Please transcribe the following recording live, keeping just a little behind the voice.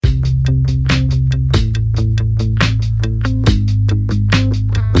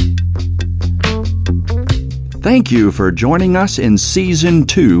Thank you for joining us in Season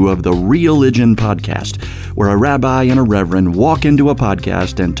 2 of the Real-Ligion Podcast, where a rabbi and a reverend walk into a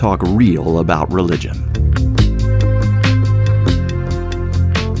podcast and talk real about religion.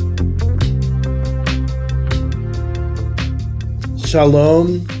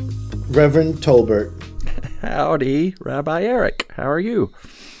 Shalom, Reverend Tolbert. Howdy, Rabbi Eric. How are you?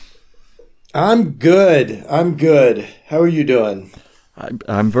 I'm good. How are you doing?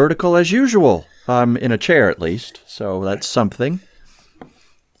 I'm vertical as usual. I'm in a chair at least, so that's something.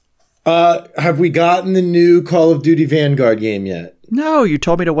 Have we gotten the new Call of Duty Vanguard game yet? No, you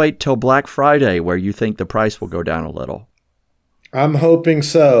told me to wait till Black Friday, where you think the price will go down a little. I'm hoping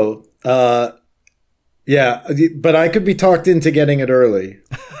so. Yeah, but I could be talked into getting it early.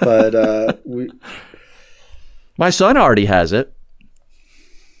 But My son already has it.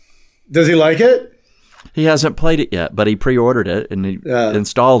 Does he like it? He hasn't played it yet, but he pre-ordered it and he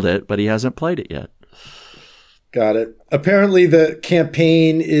installed it, but he hasn't played it yet. Got it. Apparently the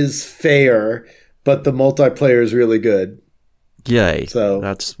campaign is fair, but the multiplayer is really good. Yay. So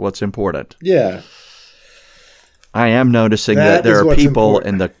that's what's important. Yeah. I am noticing that there are people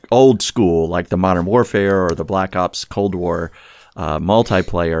in the old school, like the Modern Warfare or the Black Ops Cold War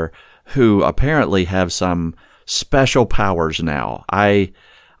multiplayer, who apparently have some special powers now.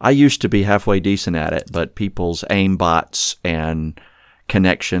 I used to be halfway decent at it, but people's aim bots and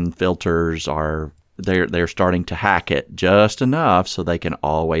connection filters they're starting to hack it just enough so they can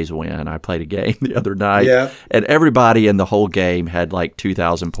always win. I played a game the other night, and everybody in the whole game had like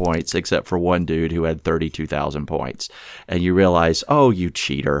 2,000 points except for one dude who had 32,000 points. And you realize, oh, you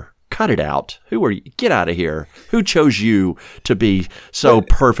cheater. Cut it out. Who are you? Get out of here. Who chose you to be so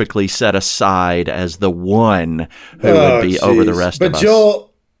perfectly set aside as the one who would be over the rest of us?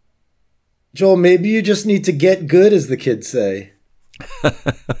 Joel, maybe you just need to get good, as the kids say.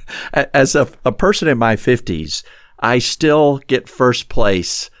 As a person in my 50s, I still get first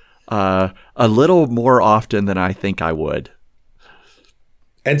place a little more often than I think I would.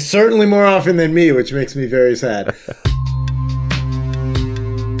 And certainly more often than me, which makes me very sad.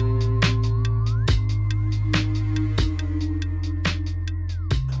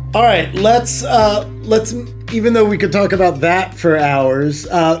 All right, let's even though we could talk about that for hours,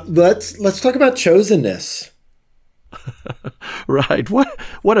 let's talk about chosenness. Right.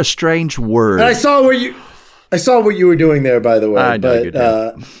 What a strange word. And I saw what you were doing there, by the way. I know you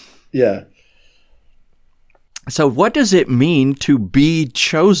did. Yeah. So what does it mean to be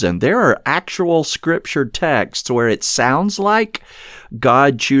chosen? There are actual scripture texts where it sounds like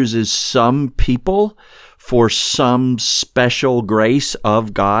God chooses some people for some special grace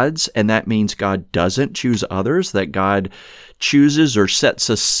of God's, and that means God doesn't choose others, that God chooses or sets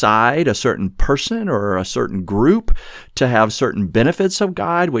aside a certain person or a certain group to have certain benefits of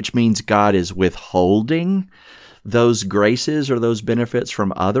God, which means God is withholding those graces or those benefits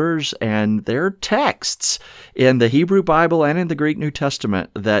from others. And there are texts in the Hebrew Bible and in the Greek New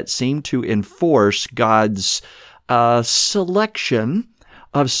Testament that seem to enforce God's selection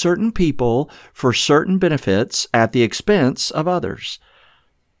of certain people for certain benefits at the expense of others.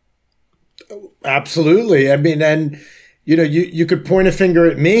 Absolutely. I mean, and you could point a finger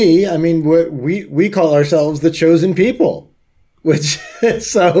at me. I mean, we call ourselves the chosen people, which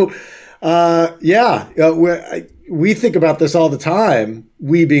so we think about this all the time.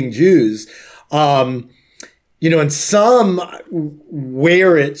 We being Jews, and some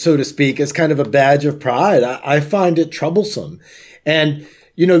wear it, so to speak, as kind of a badge of pride. I find it troublesome, and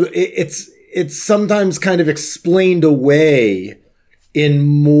it's sometimes kind of explained away in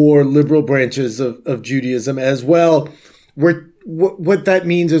more liberal branches of Judaism as well. What that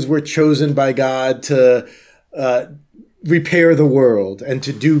means is we're chosen by God to repair the world and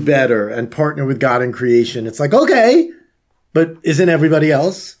to do better and partner with God in creation. It's like, okay, but isn't everybody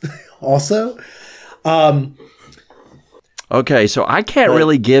else also? Okay, so I can't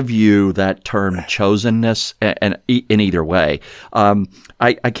really give you that term chosenness in either way.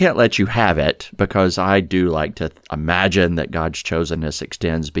 I can't let you have it because I do like to imagine that God's chosenness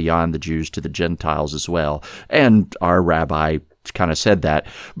extends beyond the Jews to the Gentiles as well. And our rabbi kind of said that.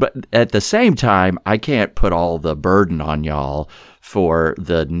 But at the same time, I can't put all the burden on y'all for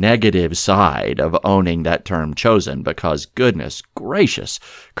the negative side of owning that term chosen, because goodness gracious,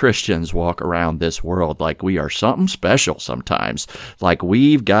 Christians walk around this world like we are something special sometimes, like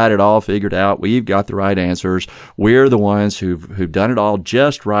we've got it all figured out, we've got the right answers, we're the ones who've done it all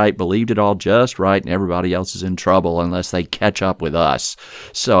just right, believed it all just right, and everybody else is in trouble unless they catch up with us.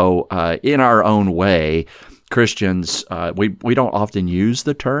 So in our own way, Christians, we don't often use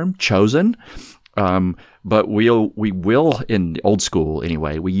the term chosen, but we will in old school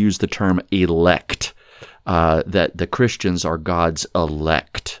anyway, we use the term elect. that the Christians are God's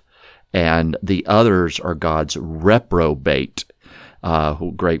elect, and the others are God's reprobate.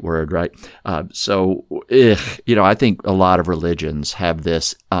 Great word, right? I think a lot of religions have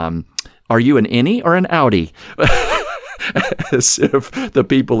this. Are you an innie or an outie? As if the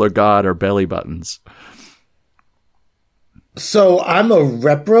people of God are belly buttons. So I'm a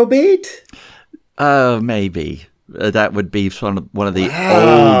reprobate? Maybe. That would be one of the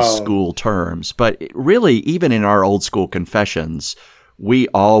old school terms. But really, even in our old school confessions, we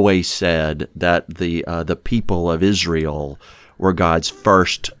always said that the people of Israel were God's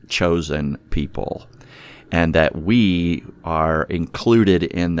first chosen people, and that we are included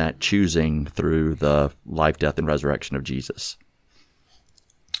in that choosing through the life, death, and resurrection of Jesus.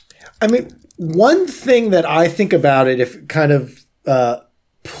 I mean, one thing that I think about it, if kind of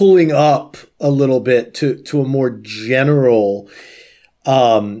pulling up a little bit to a more general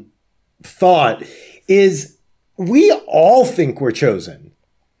thought, is we all think we're chosen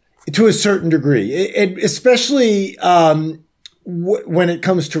to a certain degree, and especially when it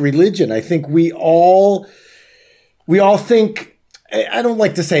comes to religion. I think we all think, I don't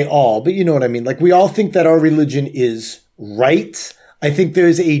like to say all, but you know what I mean? Like, we all think that our religion is right. I think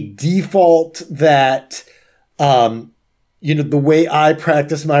there's a default that, the way I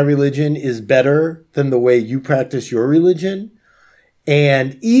practice my religion is better than the way you practice your religion.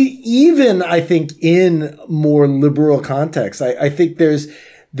 And even, I think, in more liberal contexts, I think there's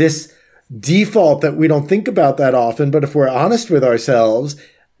this default that we don't think about that often, but if we're honest with ourselves,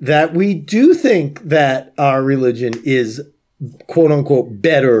 that we do think that our religion is, quote unquote,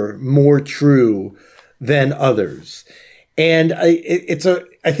 better, more true than others. And I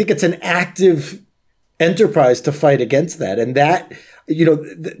think it's an active enterprise to fight against that. And that,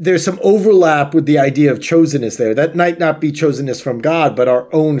 there's some overlap with the idea of chosenness there. That might not be chosenness from God, but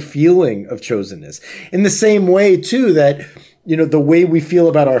our own feeling of chosenness. In the same way, too, that, the way we feel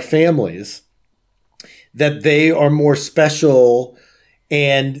about our families, that they are more special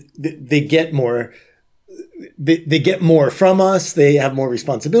and they get more. They get more from us. They have more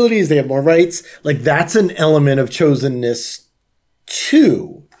responsibilities. They have more rights. Like, that's an element of chosenness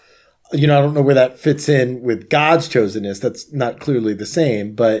too. I don't know where that fits in with God's chosenness. That's not clearly the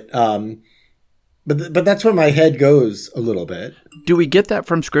same, but that's where my head goes a little bit. Do we get that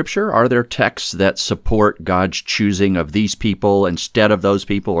from Scripture? Are there texts that support God's choosing of these people instead of those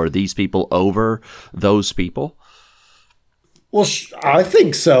people, or these people over those people? Well, I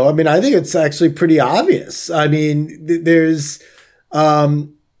think so. I mean, I think it's actually pretty obvious. I mean, there's,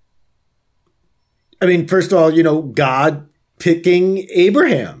 first of all, God picking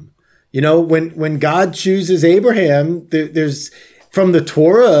Abraham. When God chooses Abraham, there's, from the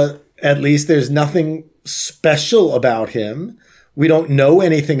Torah, at least, there's nothing special about him. We don't know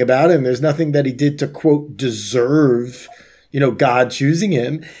anything about him. There's nothing that he did to, quote, deserve, God choosing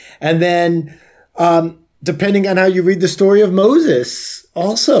him. And then, depending on how you read the story of Moses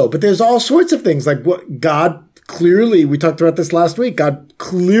also. But there's all sorts of things, like what God clearly, we talked about this last week, God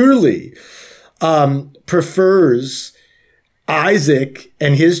clearly prefers Isaac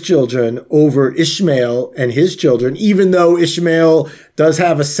and his children over Ishmael and his children, even though Ishmael does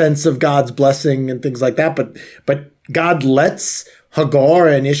have a sense of God's blessing and things like that. But God lets Hagar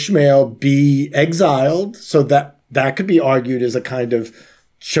and Ishmael be exiled, so that could be argued as a kind of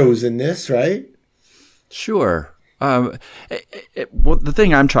chosenness, right? Sure. Well, the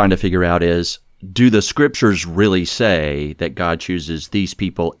thing I'm trying to figure out is, do the Scriptures really say that God chooses these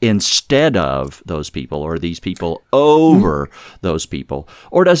people instead of those people, or these people over those people?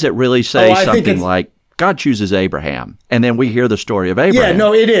 Or does it really say something like, God chooses Abraham, and then we hear the story of Abraham? Yeah,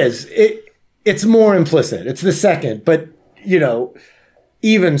 no, it is. It's more implicit. It's the second. But,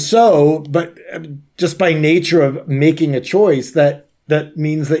 even so, but just by nature of making a choice, that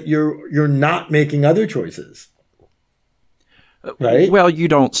means that you're not making other choices, right? Well, you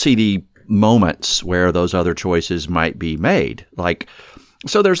don't see the moments where those other choices might be made.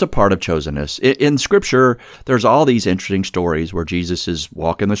 So there's a part of chosenness. In Scripture, there's all these interesting stories where Jesus is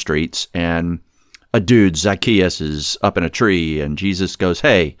walking the streets and a dude, Zacchaeus, is up in a tree, and Jesus goes,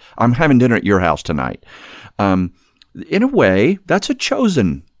 "Hey, I'm having dinner at your house tonight." In a way, that's a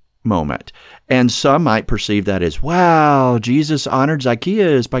chosen moment. And some might perceive that as, wow, Jesus honored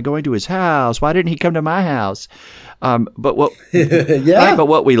Zacchaeus by going to his house. Why didn't he come to my house? But what but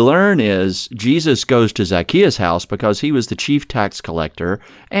what we learn is Jesus goes to Zacchaeus' house because he was the chief tax collector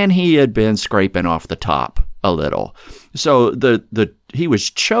and he had been scraping off the top a little. So he was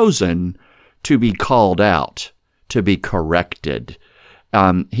chosen to be called out, to be corrected.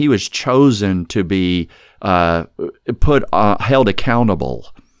 He was chosen to be held accountable.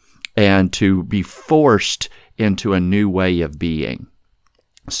 and to be forced into a new way of being.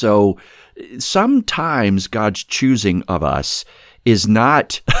 So sometimes God's choosing of us is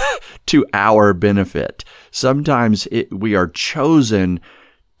not to our benefit. Sometimes we are chosen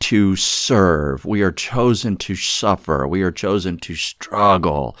to serve. We are chosen to suffer. We are chosen to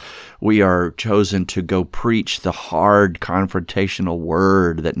struggle. We are chosen to go preach the hard confrontational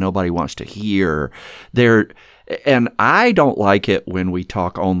word that nobody wants to hear. And I don't like it when we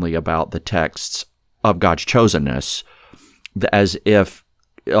talk only about the texts of God's chosenness as if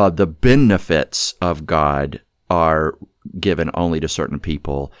the benefits of God are given only to certain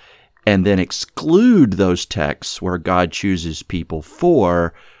people, and then exclude those texts where God chooses people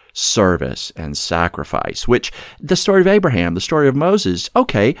for service and sacrifice, which the story of Abraham, the story of Moses,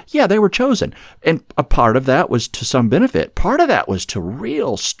 okay, yeah, they were chosen. And a part of that was to some benefit. Part of that was to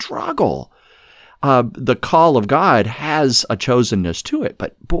real struggle. The call of God has a chosenness to it,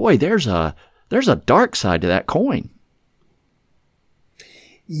 but boy, there's a dark side to that coin.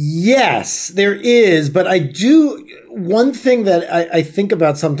 Yes, there is. But one thing that I think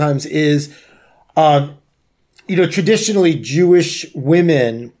about sometimes is, traditionally Jewish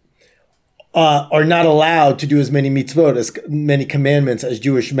women are not allowed to do as many mitzvot, as many commandments as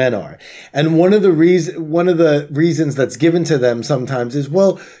Jewish men are. And one of the reasons that's given to them sometimes is,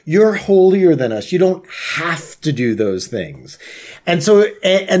 well, you're holier than us. You don't have to do those things. And so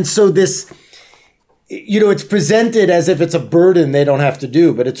this, it's presented as if it's a burden they don't have to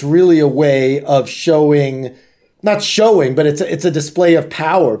do, but it's really a way of not showing, but it's a display of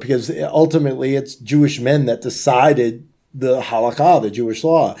power, because ultimately it's Jewish men that decided the halakha, the Jewish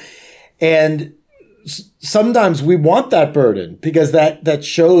law. And sometimes we want that burden because that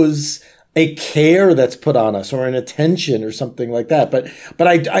shows a care that's put on us, or an attention or something like that. But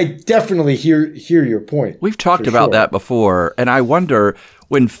I definitely hear your point. We've talked about that before, and I wonder,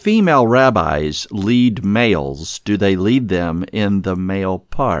 when female rabbis lead males, do they lead them in the male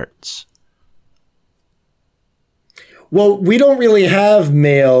parts? Well, we don't really have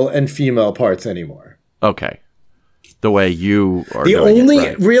male and female parts anymore. Okay. The way you are the doing only it,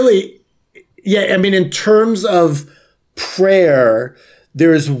 right? Really, yeah, I mean, in terms of prayer,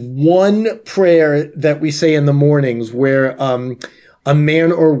 there's one prayer that we say in the mornings where a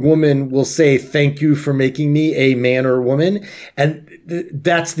man or woman will say, "Thank you for making me a man or woman." And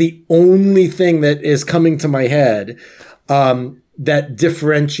that's the only thing that is coming to my head that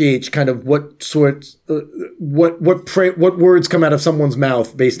differentiates kind of what words come out of someone's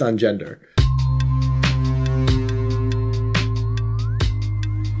mouth based on gender.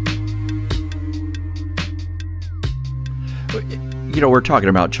 We're talking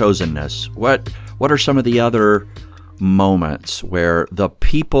about chosenness. What are some of the other moments where the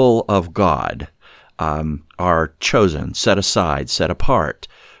people of God are chosen, set aside, set apart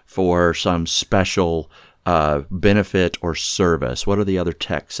for some special benefit or service? What are the other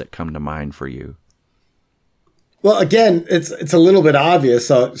texts that come to mind for you? Well, again, it's a little bit obvious.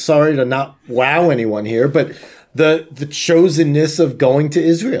 So sorry to not wow anyone here, but the chosenness of going to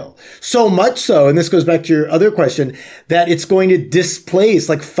Israel. So much so, and this goes back to your other question, that it's going to displace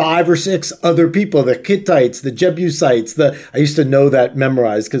like 5 or 6 other people, the Hittites, the Jebusites, I used to know that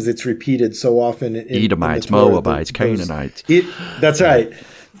memorized because it's repeated so often. Edomites, Moabites, Canaanites. That's right.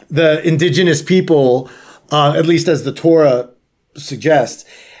 The indigenous people, at least as the Torah suggests.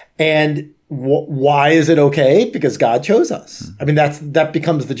 And why is it okay? Because God chose us. I mean, that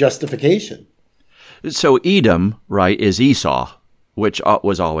becomes the justification. So Edom, right, is Esau, which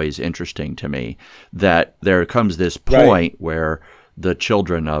was always interesting to me, that there comes this point where the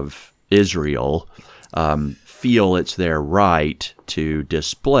children of Israel feel it's their right to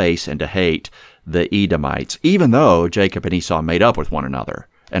displace and to hate the Edomites, even though Jacob and Esau made up with one another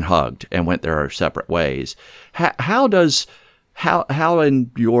and hugged and went their separate ways. How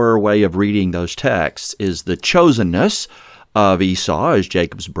in your way of reading those texts is the chosenness of Esau as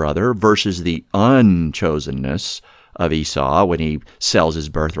Jacob's brother versus the unchosenness of Esau when he sells his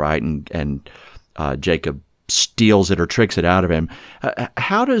birthright and Jacob steals it or tricks it out of him?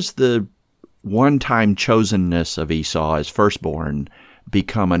 How does the one-time chosenness of Esau as firstborn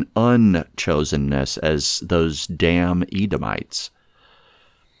become an unchosenness as those damn Edomites?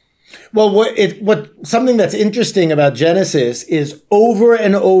 Well, something that's interesting about Genesis is over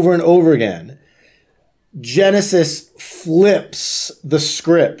and over and over again, Genesis flips the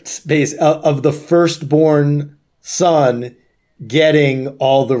script of the firstborn son getting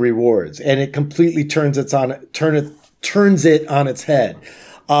all the rewards, and it completely turns it on its head.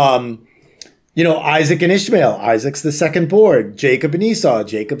 Isaac and Ishmael, Isaac's the secondborn. Jacob and Esau,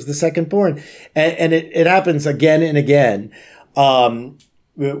 Jacob's the secondborn, and it happens again and again.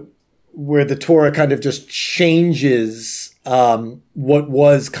 where the Torah kind of just changes what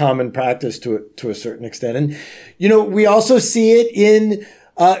was common practice to a certain extent. And, we also see it in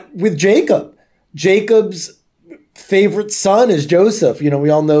with Jacob. Jacob's favorite son is Joseph. We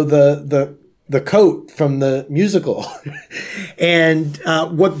all know the coat from the musical and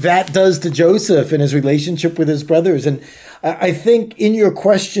what that does to Joseph and his relationship with his brothers. And I think in your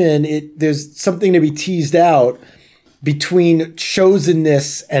question, there's something to be teased out between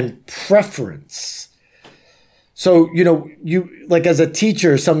chosenness and preference. So, you like as a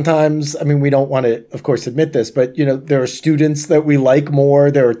teacher, sometimes, we don't want to, of course, admit this, but, there are students that we like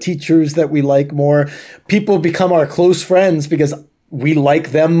more. There are teachers that we like more. People become our close friends because we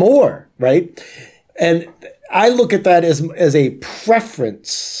like them more, right? And I look at that as a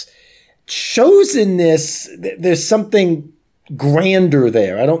preference. Chosenness, there's something grander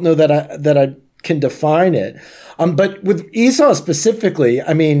there. I don't know that I can define it. But with Esau specifically,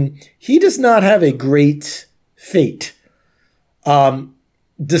 he does not have a great fate.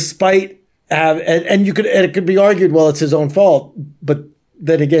 Despite it could be argued, well, it's his own fault. But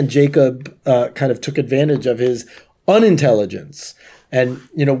then again, Jacob kind of took advantage of his unintelligence. And,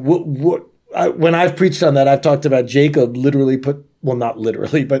 when I've preached on that, I've talked about Jacob literally not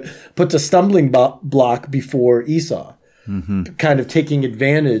literally, but put the stumbling block before Esau, kind of taking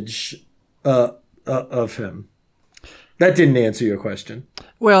advantage of him. That didn't answer your question.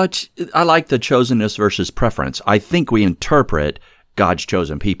 Well, I like the chosenness versus preference. I think we interpret God's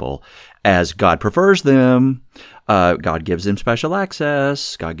chosen people as God prefers them, God gives them special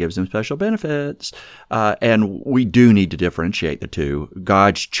access, God gives them special benefits, and we do need to differentiate the two.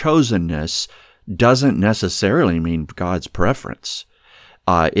 God's chosenness doesn't necessarily mean God's preference.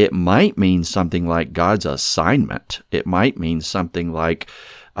 It might mean something like God's assignment. It might mean something like,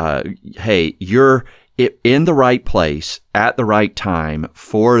 hey, you're in the right place at the right time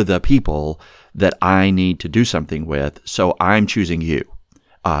for the people that I need to do something with, so I'm choosing you.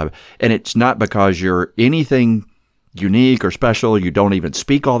 And it's not because you're anything unique or special, you don't even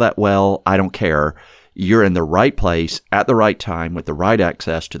speak all that well, I don't care. You're in the right place at the right time with the right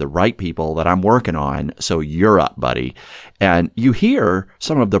access to the right people that I'm working on, so you're up, buddy. And you hear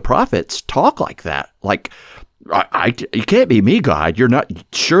some of the prophets talk like that, like, you can't be me, God. You're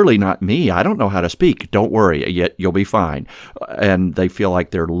surely not me. I don't know how to speak. Don't worry, yet you'll be fine. And they feel like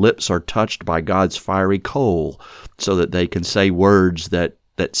their lips are touched by God's fiery coal so that they can say words that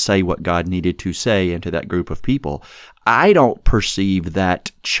say what God needed to say into that group of people. I don't perceive that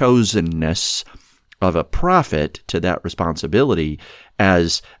chosenness of a prophet to that responsibility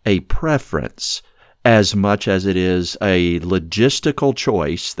as a preference, as much as it is a logistical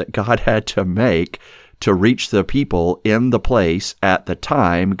choice that God had to make to reach the people in the place at the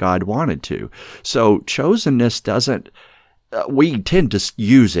time God wanted to. So chosenness doesn't, we tend to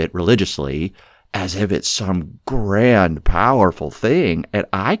use it religiously as if it's some grand, powerful thing. And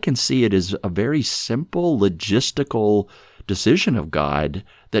I can see it as a very simple logistical decision of God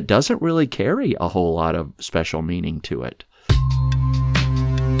that doesn't really carry a whole lot of special meaning to it.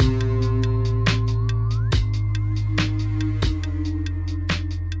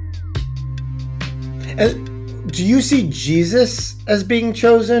 Do you see Jesus as being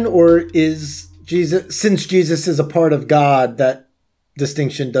chosen, or is Jesus, since Jesus is a part of God, that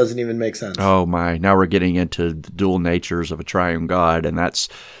distinction doesn't even make sense? Oh my, now we're getting into the dual natures of a triune God, and that's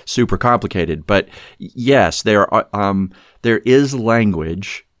super complicated. But yes, there is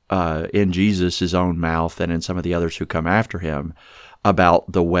language in Jesus' own mouth and in some of the others who come after him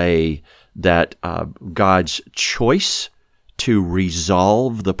about the way that God's choice to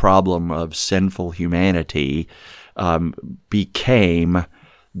resolve the problem of sinful humanity became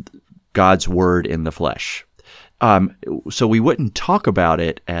God's word in the flesh. So we wouldn't talk about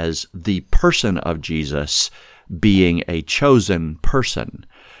it as the person of Jesus being a chosen person.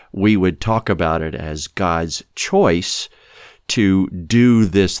 We would talk about it as God's choice to do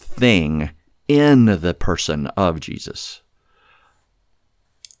this thing in the person of Jesus.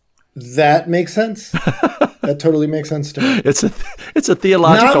 That makes sense. That totally makes sense to me. It's a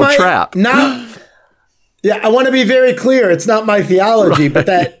theological trap. Yeah, I want to be very clear. It's not my theology, right.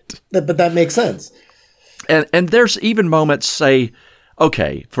 but that makes sense. And there's even moments, say,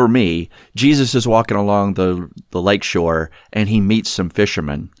 okay, for me, Jesus is walking along the lake shore and he meets some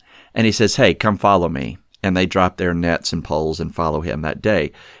fishermen and he says, "Hey, come follow me." And they drop their nets and poles and follow him that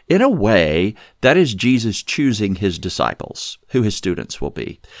day. In a way, that is Jesus choosing his disciples, who his students will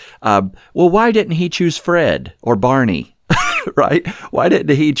be. Well, why didn't he choose Fred or Barney right? Why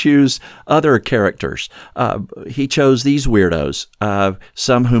didn't he choose other characters? He chose these weirdos,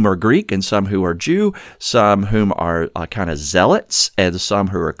 some whom are Greek and some who are Jew, some whom are kind of zealots and some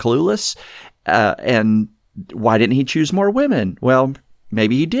who are clueless. And why didn't he choose more women? Well,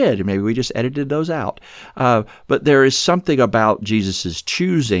 maybe he did. Maybe we just edited those out. But there is something about Jesus'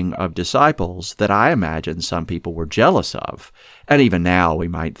 choosing of disciples that I imagine some people were jealous of. And even now we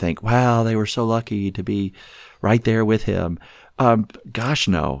might think, wow, they were so lucky to be right there with him. Gosh,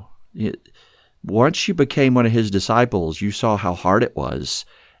 no. Once you became one of his disciples, you saw how hard it was,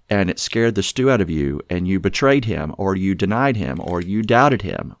 and it scared the stew out of you, and you betrayed him, or you denied him, or you doubted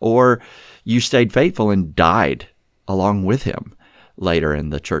him, or you stayed faithful and died along with him later in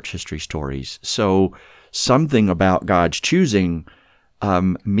the church history stories. So something about God's choosing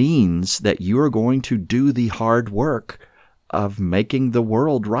means that you are going to do the hard work of making the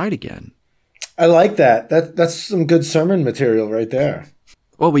world right again. I like that. That's some good sermon material right there.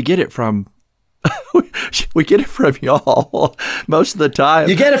 Well, we get it from y'all most of the time.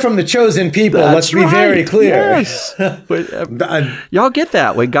 You get it from the chosen people. Let's be very clear. Yes. Y'all get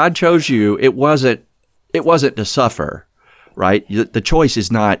that. When God chose you, it wasn't to suffer, right? The choice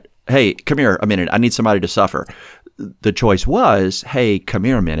is not, hey, come here a minute, I need somebody to suffer. The choice was, hey, come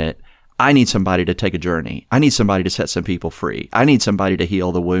here a minute, I need somebody to take a journey. I need somebody to set some people free. I need somebody to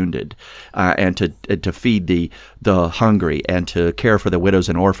heal the wounded, and to feed the hungry, and to care for the widows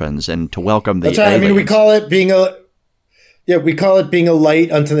and orphans, and to welcome the aliens. That's right. I mean, we call it being a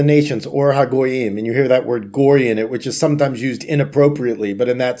light unto the nations, or hagoyim, and you hear that word goy in it, which is sometimes used inappropriately, but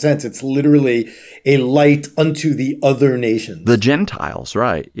in that sense, it's literally a light unto the other nations, the Gentiles.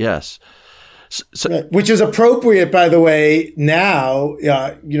 Right? Yes. Right. Which is appropriate, by the way, now,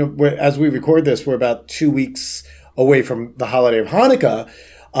 as we record this, we're about 2 weeks away from the holiday of Hanukkah.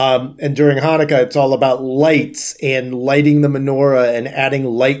 And during Hanukkah, it's all about lights and lighting the menorah and adding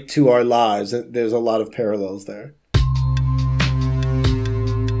light to our lives. There's a lot of parallels there.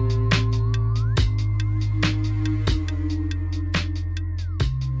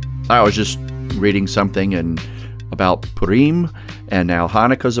 I was just reading something about Purim, and now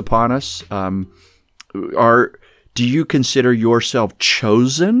Hanukkah's upon us. Do you consider yourself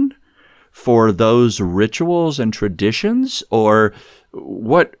chosen for those rituals and traditions, or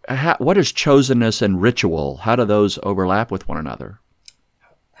what is chosenness and ritual? How do those overlap with one another?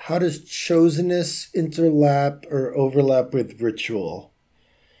 How does chosenness overlap with ritual?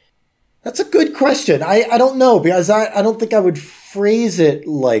 That's a good question. I don't know, because I don't think I would phrase it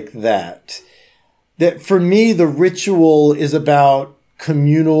like that. That for me, the ritual is about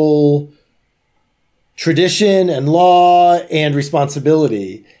communal tradition and law and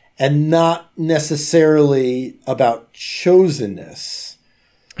responsibility, and not necessarily about chosenness.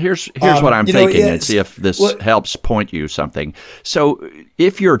 Here's what I'm thinking, and see if this helps point you something. So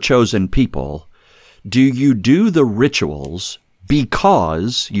if you're chosen people, do you do the rituals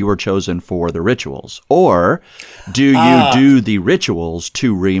because you were chosen for the rituals? Or do you do the rituals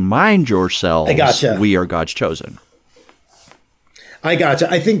to remind yourselves we are God's chosen? I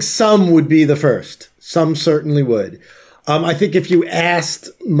gotcha. I think some would be the first. Some certainly would. I think if you asked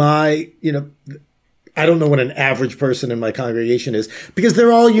I don't know what an average person in my congregation is, because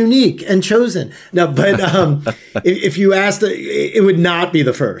they're all unique and chosen. No, but if you asked, it would not be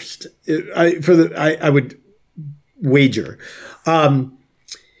the first. I would wager.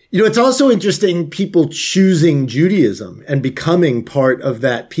 It's also interesting, people choosing Judaism and becoming part of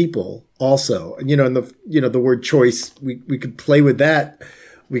that people also. And the word choice, we could play with that.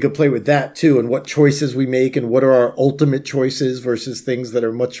 We could play with that too, and what choices we make, and what are our ultimate choices versus things that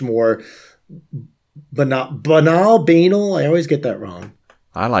are much more banal. I always get that wrong.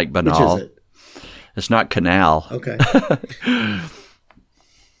 I like banal. Which is it? It's not canal. Okay.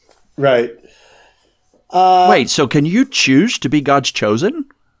 Right. Wait, so can you choose to be God's chosen?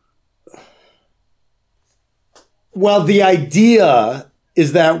 Well, the idea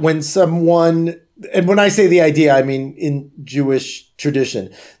is that when someone, and when I say the idea, I mean in Jewish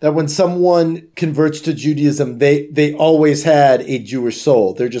tradition, that when someone converts to Judaism, they always had a Jewish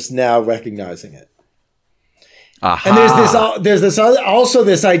soul. They're just now recognizing it. Aha. And there's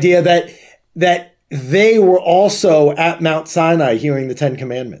this idea that they were also at Mount Sinai hearing the Ten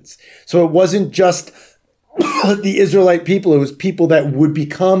Commandments. So it wasn't just the Israelite people; it was people that would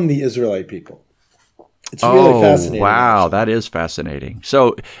become the Israelite people. It's really fascinating. Wow, that is fascinating.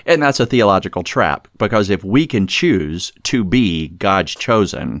 So, and that's a theological trap, because if we can choose to be God's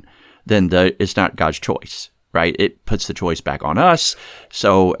chosen, then it's not God's choice, right? It puts the choice back on us.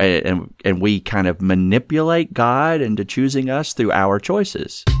 So, and we kind of manipulate God into choosing us through our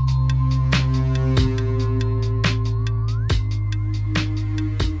choices.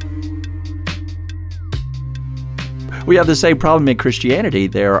 We have the same problem in Christianity.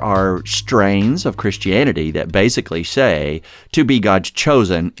 There are strains of Christianity that basically say to be God's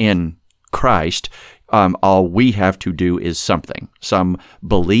chosen in Christ, all we have to do is something, some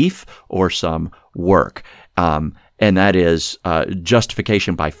belief or some work. And that is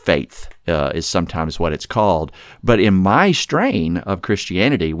justification by faith is sometimes what it's called. But in my strain of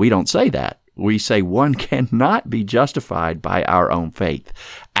Christianity, we don't say that. We say one cannot be justified by our own faith.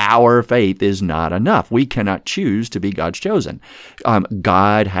 Our faith is not enough. We cannot choose to be God's chosen.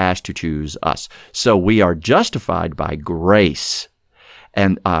 God has to choose us. So we are justified by grace.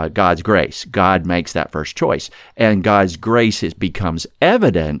 And God's grace. God makes that first choice. And God's grace becomes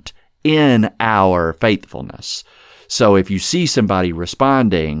evident in our faithfulness. So if you see somebody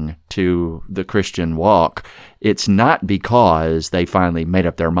responding to the Christian walk, it's not because they finally made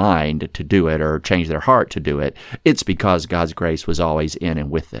up their mind to do it or changed their heart to do it. It's because God's grace was always in and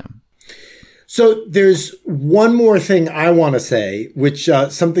with them. So there's one more thing I want to say, which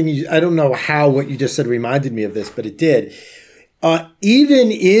something I don't know how what you just said reminded me of this, but it did. Even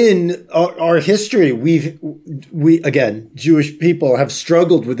in our history, we again, Jewish people have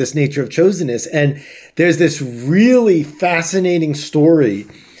struggled with this nature of chosenness. And there's this really fascinating story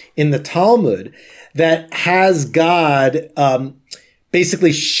in the Talmud that has God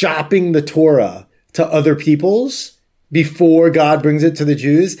basically shopping the Torah to other peoples before God brings it to the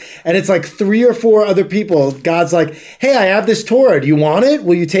Jews. And it's like 3 or 4 other people. God's like, hey, I have this Torah. Do you want it?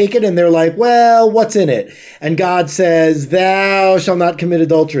 Will you take it? And they're like, well, what's in it? And God says, thou shalt not commit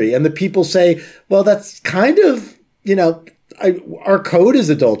adultery. And the people say, well, that's kind of, our code is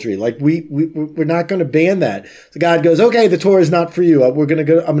adultery. Like we're not going to ban that. So God goes, okay, the Torah is not for you. I'm going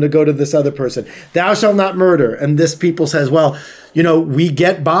to go to this other person. Thou shalt not murder. And this people says, well, we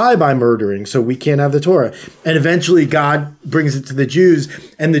get by murdering, so we can't have the Torah. And eventually God brings it to the Jews,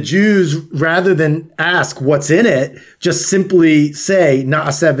 and the Jews, rather than ask what's in it, just simply say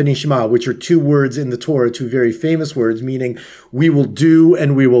Na'aseh v'nishma, which are 2 words in the Torah, 2 very famous words, meaning we will do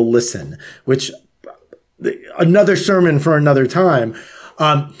and we will listen, which another sermon for another time.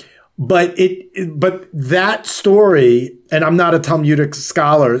 But that story, and I'm not a Talmudic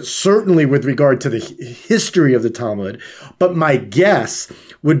scholar, certainly with regard to the history of the Talmud, but my guess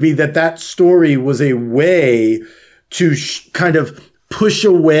would be that story was a way to kind of push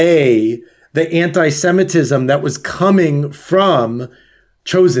away the anti-Semitism that was coming from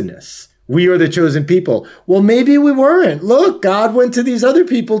chosenness. We are the chosen people. Well, maybe we weren't. Look, God went to these other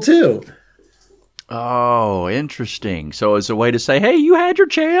people too. Oh, interesting. So it's a way to say, hey, you had your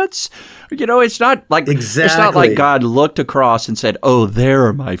chance. It's not like exactly. It's not like God looked across and said, oh,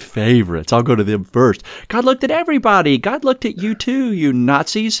 they're my favorites. I'll go to them first. God looked at everybody. God looked at you too, you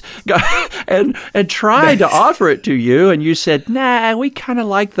Nazis, and tried to offer it to you. And you said, nah, we kind of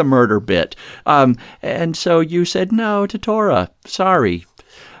like the murder bit. And so you said no to Torah. Sorry.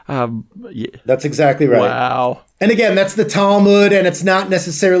 That's exactly right. Wow. And again, that's the Talmud, and it's not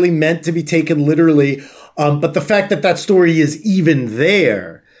necessarily meant to be taken literally. But the fact that story is even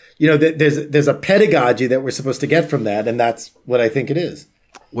there, there's a pedagogy that we're supposed to get from that, and that's what I think it is.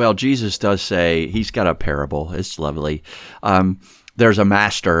 Well, Jesus does say, he's got a parable. It's lovely. There's a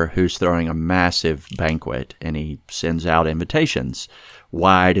master who's throwing a massive banquet, and he sends out invitations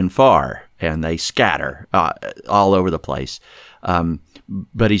wide and far, and they scatter all over the place.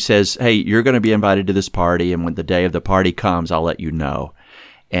 But he says, hey, you're going to be invited to this party, and when the day of the party comes, I'll let you know.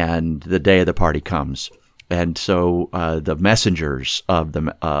 And the day of the party comes. And so the messengers of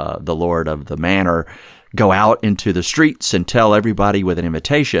the Lord of the Manor go out into the streets and tell everybody with an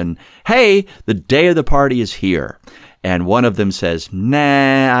invitation, hey, the day of the party is here. And one of them says,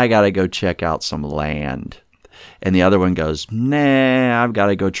 nah, I got to go check out some land. And the other one goes, nah, I've got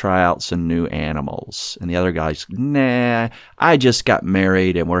to go try out some new animals. And the other guy's, nah, I just got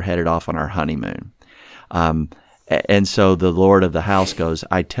married and we're headed off on our honeymoon. And so the Lord of the house goes,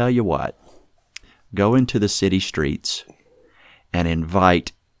 I tell you what, go into the city streets and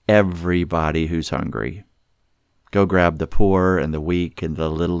invite everybody who's hungry. Go grab the poor and the weak and the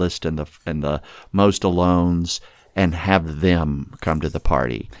littlest and the most alones and have them come to the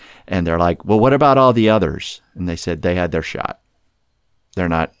party. And they're like, well, what about all the others? And they said they had their shot. They're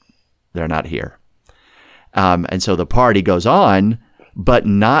not here. And so the party goes on, but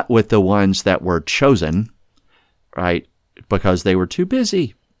not with the ones that were chosen, right? Because they were too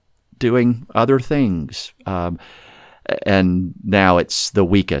busy doing other things. And now it's the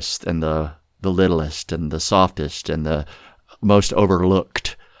weakest and the littlest and the softest and the most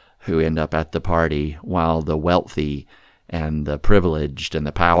overlooked who end up at the party, while the wealthy and the privileged and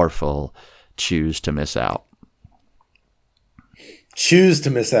the powerful choose to miss out. Choose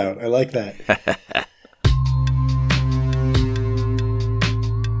to miss out. I like that.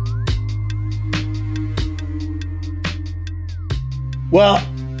 Well,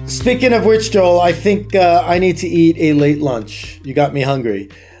 speaking of which, Joel, I think I need to eat a late lunch. You got me hungry.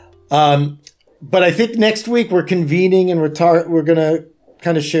 But I think next week we're convening and we're going to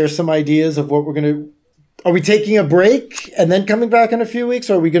kind of share some ideas of what we're going to... Are we taking a break and then coming back in a few weeks?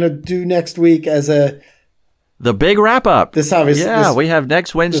 Or are we going to do next week as the big wrap up? We have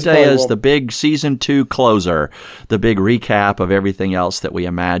next Wednesday as the big season 2 closer, the big recap of everything else that we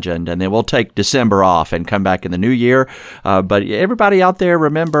imagined. And then we'll take December off and come back in the new year. But everybody out there,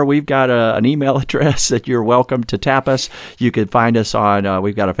 remember, we've got an email address that you're welcome to tap us. You can find us on,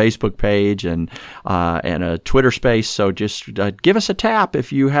 we've got a Facebook page and a Twitter space. So just give us a tap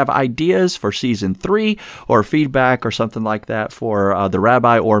if you have ideas for season 3 or feedback or something like that for the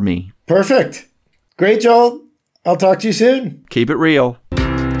Rabbi or me. Perfect. Great, Joel. I'll talk to you soon. Keep it real.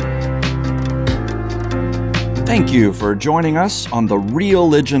 Thank you for joining us on the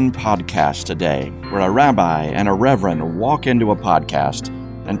Real-Ligion podcast today, where a rabbi and a reverend walk into a podcast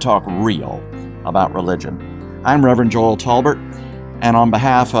and talk real about religion. I'm Reverend Joel Talbert, and on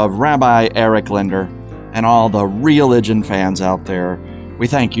behalf of Rabbi Eric Linder and all the Real-Ligion fans out there, we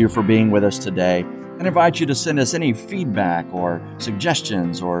thank you for being with us today and invite you to send us any feedback or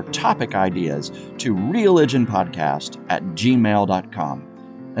suggestions or topic ideas to realligionpodcast@gmail.com.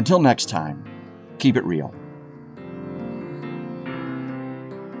 Until next time, keep it real.